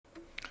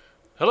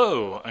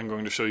Hello, I'm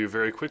going to show you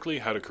very quickly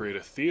how to create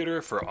a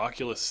theater for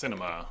Oculus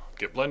Cinema.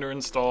 Get Blender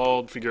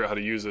installed, figure out how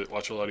to use it,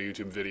 watch a lot of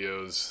YouTube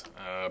videos,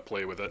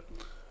 play with it.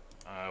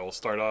 I will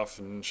start off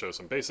and show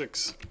some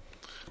basics.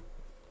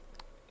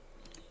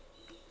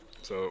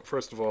 So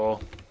first of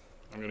all,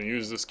 I'm going to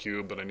use this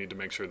cube, but I need to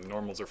make sure the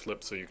normals are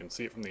flipped so you can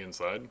see it from the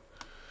inside.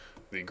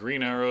 The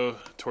green arrow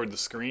toward the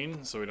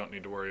screen, so we don't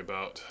need to worry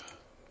about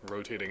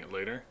rotating it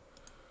later.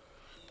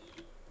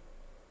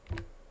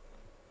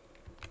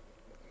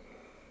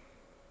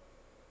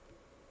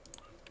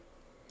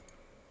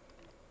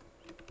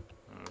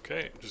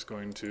 Okay, just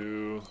going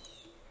to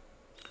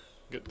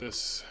get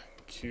this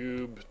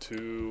cube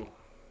to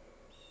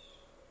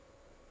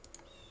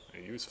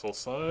a useful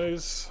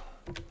size.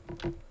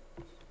 There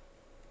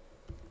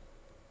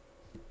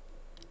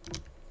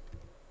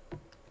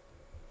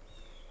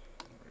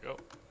we go.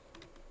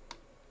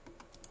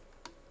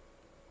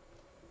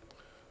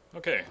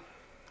 Okay,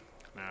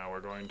 now we're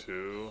going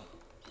to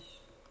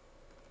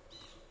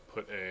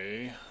put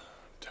a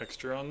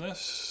texture on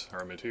this, or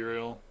a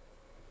material.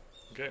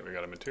 Okay, we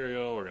got a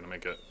material, we're going to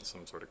make it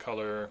some sort of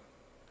color,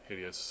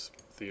 hideous,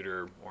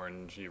 theater,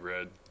 orangey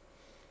red,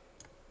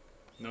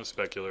 no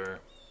specular.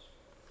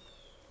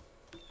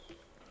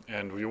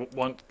 And we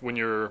want, when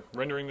you're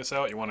rendering this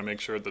out, you want to make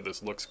sure that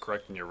this looks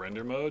correct in your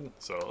render mode.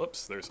 So,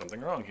 oops, there's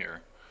something wrong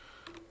here.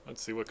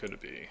 Let's see, what could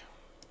it be?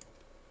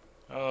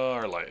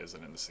 Our light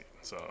isn't in the scene,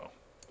 so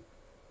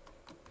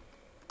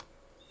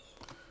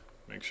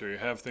make sure you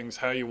have things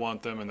how you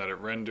want them and that it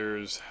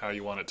renders how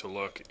you want it to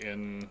look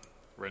in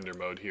render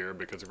mode here,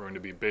 because we're going to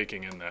be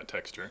baking in that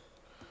texture.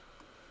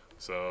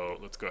 So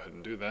let's go ahead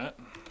and do that.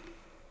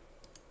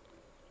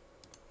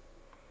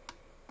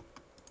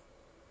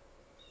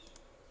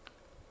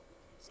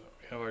 So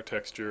we have our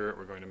texture.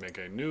 We're going to make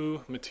a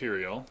new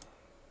material.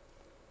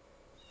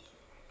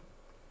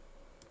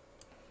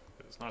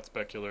 It's not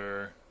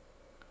specular.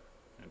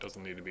 It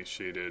doesn't need to be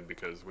shaded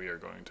because we are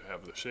going to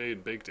have the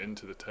shade baked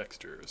into the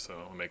texture. So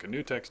we'll make a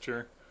new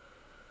texture.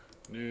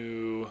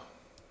 New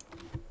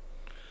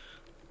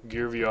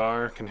Gear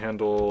VR can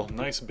handle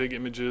nice big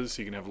images,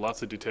 so you can have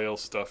lots of details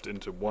stuffed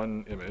into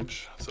one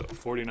image. So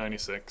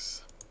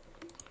 4096,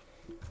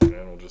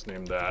 and we'll just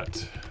name that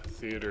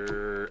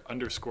theater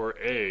underscore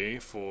A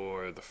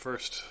for the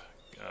first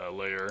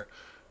layer.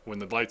 When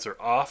the lights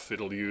are off,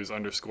 it'll use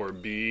underscore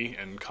B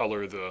and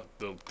color the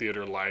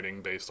theater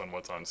lighting based on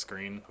what's on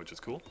screen, which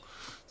is cool.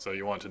 So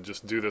you want to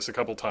just do this a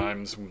couple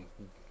times,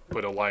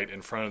 put a light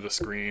in front of the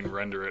screen,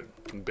 render it,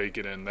 and bake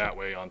it in that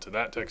way onto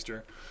that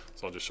texture.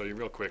 So I'll just show you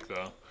real quick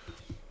though.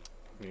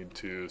 Need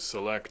to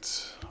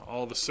select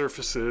all the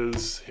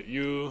surfaces, hit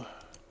U,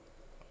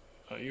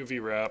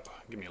 UV wrap,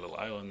 give me a little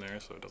island there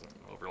so it doesn't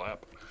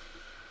overlap.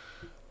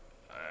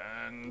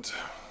 And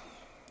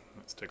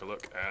let's take a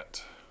look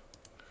at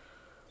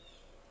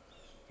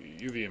the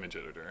UV image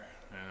editor.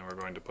 And we're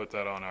going to put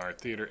that on our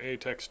Theater A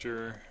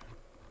texture.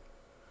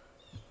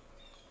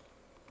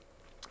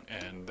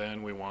 And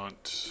then we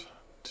want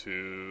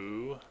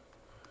to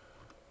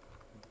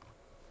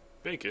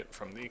bake it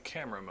from the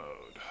camera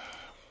mode.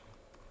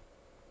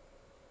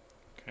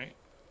 Okay,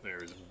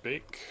 there's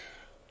bake.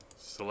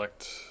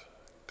 Select,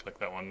 click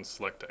that one,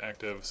 select to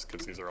actives,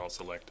 because these are all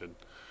selected.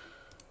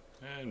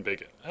 And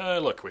bake it.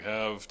 Look, we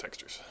have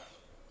textures.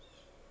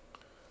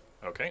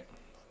 Okay,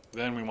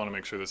 then we want to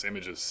make sure this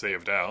image is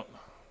saved out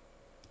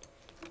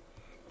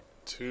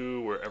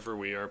to wherever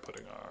we are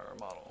putting our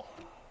model.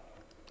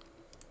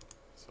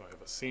 So I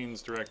have a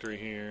scenes directory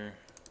here,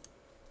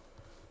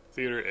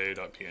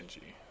 theater.a.png.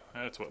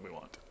 That's what we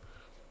want.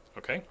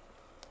 Okay,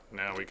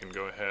 now we can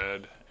go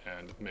ahead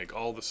and make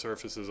all the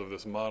surfaces of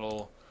this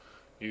model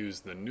use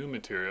the new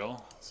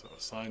material. So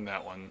assign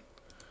that one.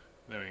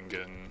 Then we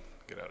can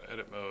get out of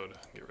edit mode,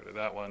 get rid of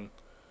that one. You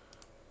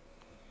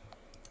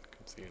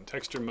can see in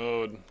texture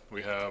mode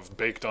we have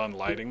baked on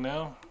lighting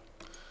now.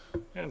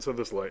 And so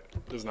this light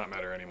does not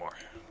matter anymore.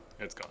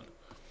 It's gone.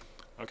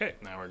 Okay,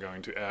 now we're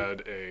going to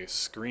add a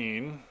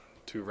screen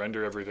to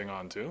render everything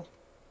onto.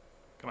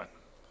 Come on.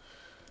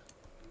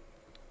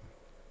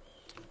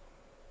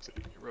 So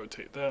you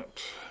rotate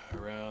that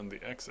around the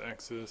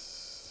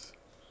x-axis,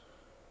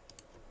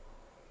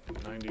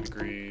 90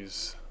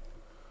 degrees,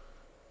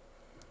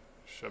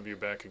 shove you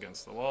back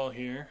against the wall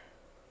here.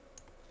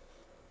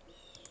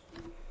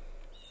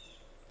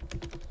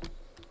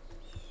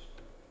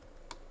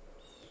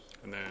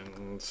 And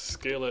then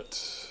scale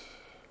it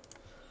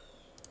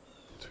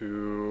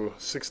to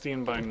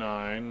 16 by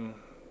 9,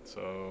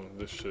 so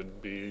this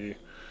should be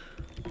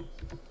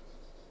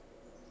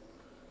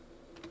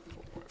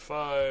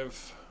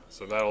 4.5,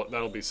 so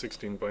that'll be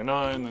 16 by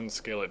 9, then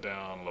scale it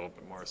down a little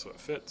bit more so it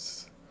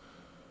fits.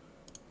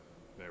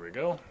 There we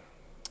go.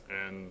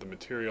 And the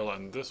material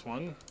on this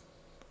one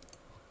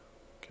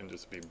can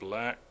just be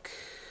black.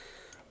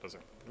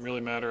 Doesn't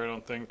really matter, I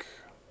don't think.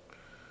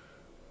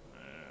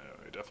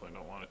 We definitely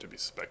don't want it to be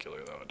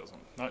specular though. It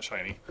doesn't, not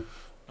shiny.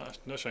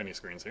 No shiny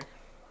screens here.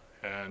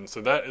 And so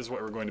that is what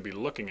we're going to be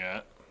looking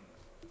at.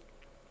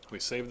 We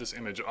save this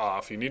image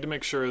off. You need to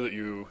make sure that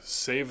you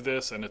save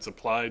this and it's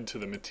applied to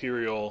the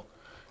material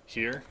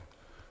here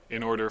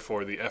in order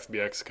for the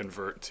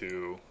fbxconvert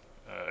to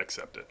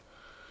accept it.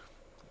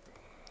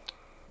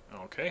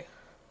 Okay,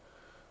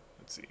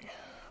 let's see.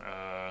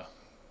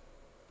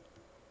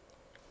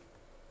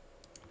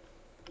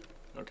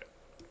 Okay,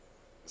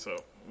 so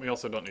we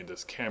also don't need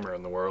this camera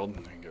in the world.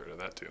 We can get rid of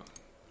that too.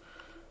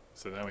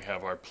 So now we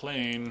have our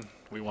plane.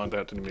 We want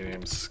that to be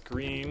named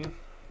screen,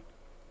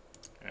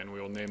 and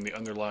we will name the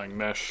underlying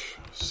mesh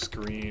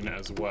screen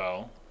as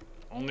well.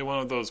 Only one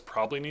of those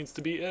probably needs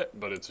to be it,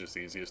 but it's just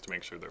easiest to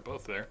make sure they're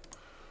both there.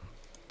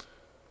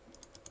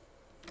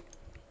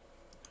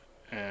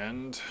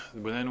 And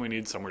then we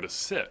need somewhere to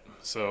sit.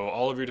 So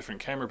all of your different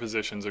camera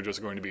positions are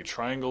just going to be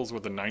triangles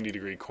with a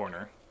 90-degree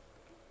corner.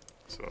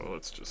 So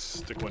let's just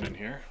stick one in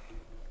here.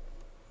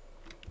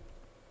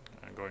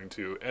 I'm going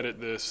to edit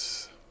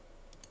this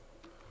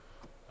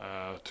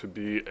to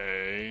be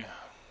a...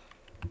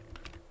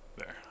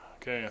 there.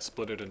 Okay, I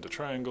split it into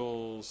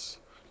triangles.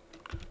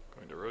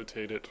 Going to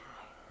rotate it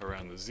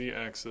around the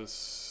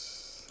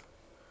z-axis.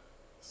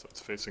 So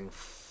it's facing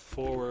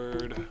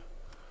forward.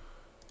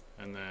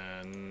 And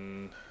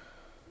then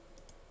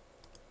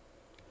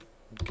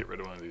get rid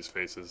of one of these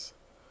faces.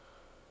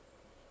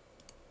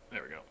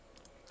 There we go.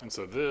 And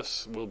so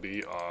this will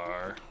be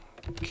our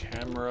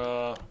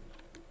camera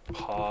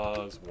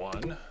pause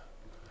 1. And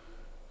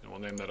we'll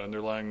name that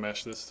underlying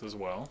mesh this as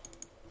well.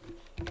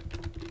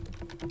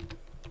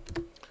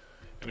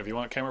 And if you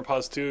want camera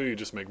pause 2, you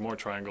just make more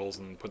triangles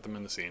and put them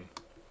in the scene.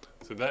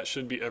 So that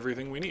should be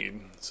everything we need.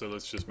 So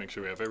let's just make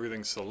sure we have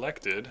everything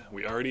selected.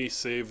 We already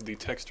saved the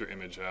texture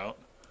image out.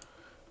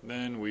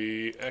 Then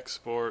we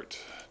export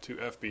to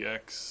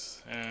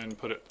FBX and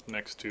put it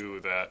next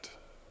to that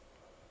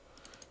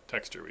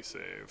texture we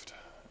saved.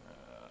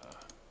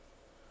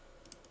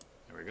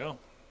 There we go.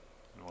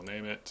 And we'll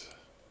name it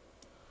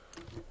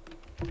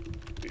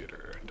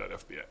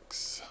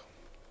theater.fbx.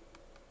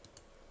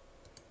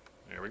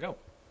 There we go.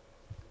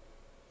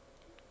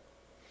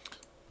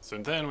 So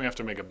then we have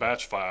to make a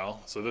batch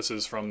file. So this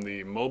is from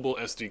the Mobile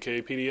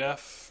SDK PDF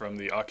from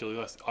the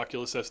Oculus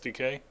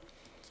SDK.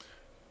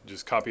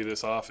 Just copy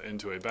this off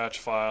into a batch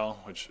file,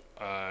 which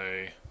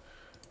I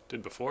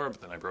did before,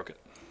 but then I broke it.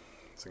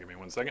 So give me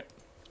 1 second.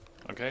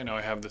 Okay, now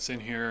I have this in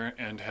here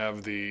and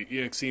have the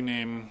exe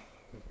name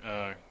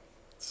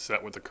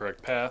set with the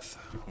correct path.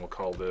 We'll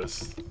call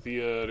this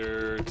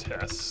theater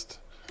test.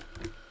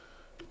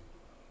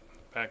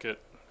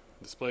 Packet,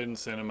 displayed in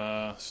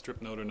Cinema,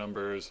 strip note of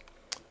numbers.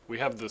 We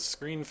have the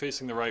screen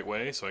facing the right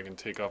way, so I can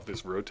take off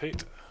this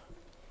rotate.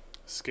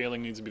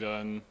 Scaling needs to be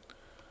done,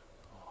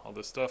 all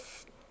this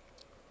stuff.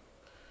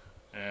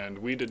 And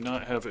we did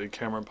not have a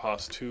camera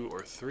pause 2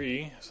 or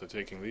 3, so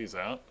taking these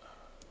out.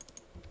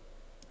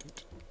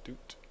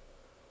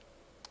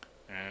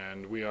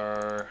 And we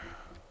are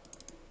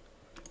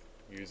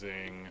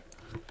using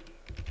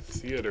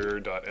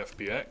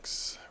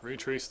theater.fbx,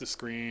 retrace the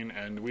screen,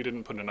 and we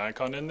didn't put an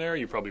icon in there.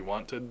 You probably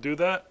want to do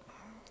that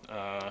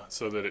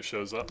so that it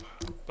shows up,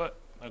 but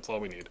that's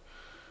all we need.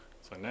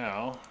 So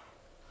now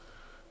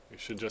we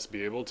should just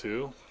be able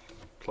to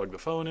plug the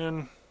phone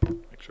in,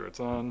 make sure it's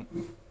on.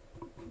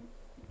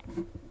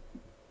 There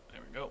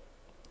we go.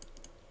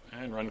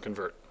 And run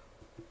convert.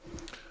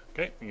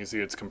 Okay, you can see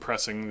it's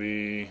compressing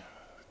the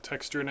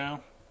texture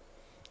now.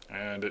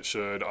 And it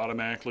should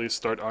automatically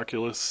start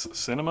Oculus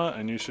Cinema,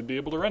 and you should be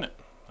able to run it.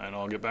 And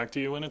I'll get back to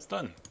you when it's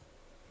done.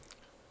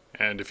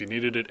 And if you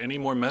needed it any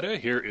more meta,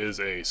 here is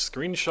a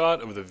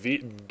screenshot of the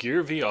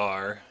Gear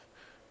VR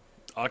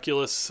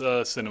Oculus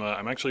Cinema.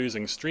 I'm actually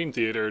using Stream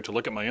Theater to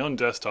look at my own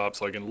desktop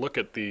so I can look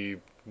at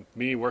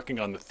me working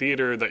on the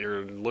theater that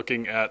you're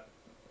looking at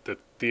the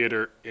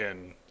theater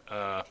in.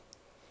 But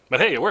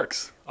hey, it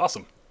works.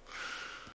 Awesome.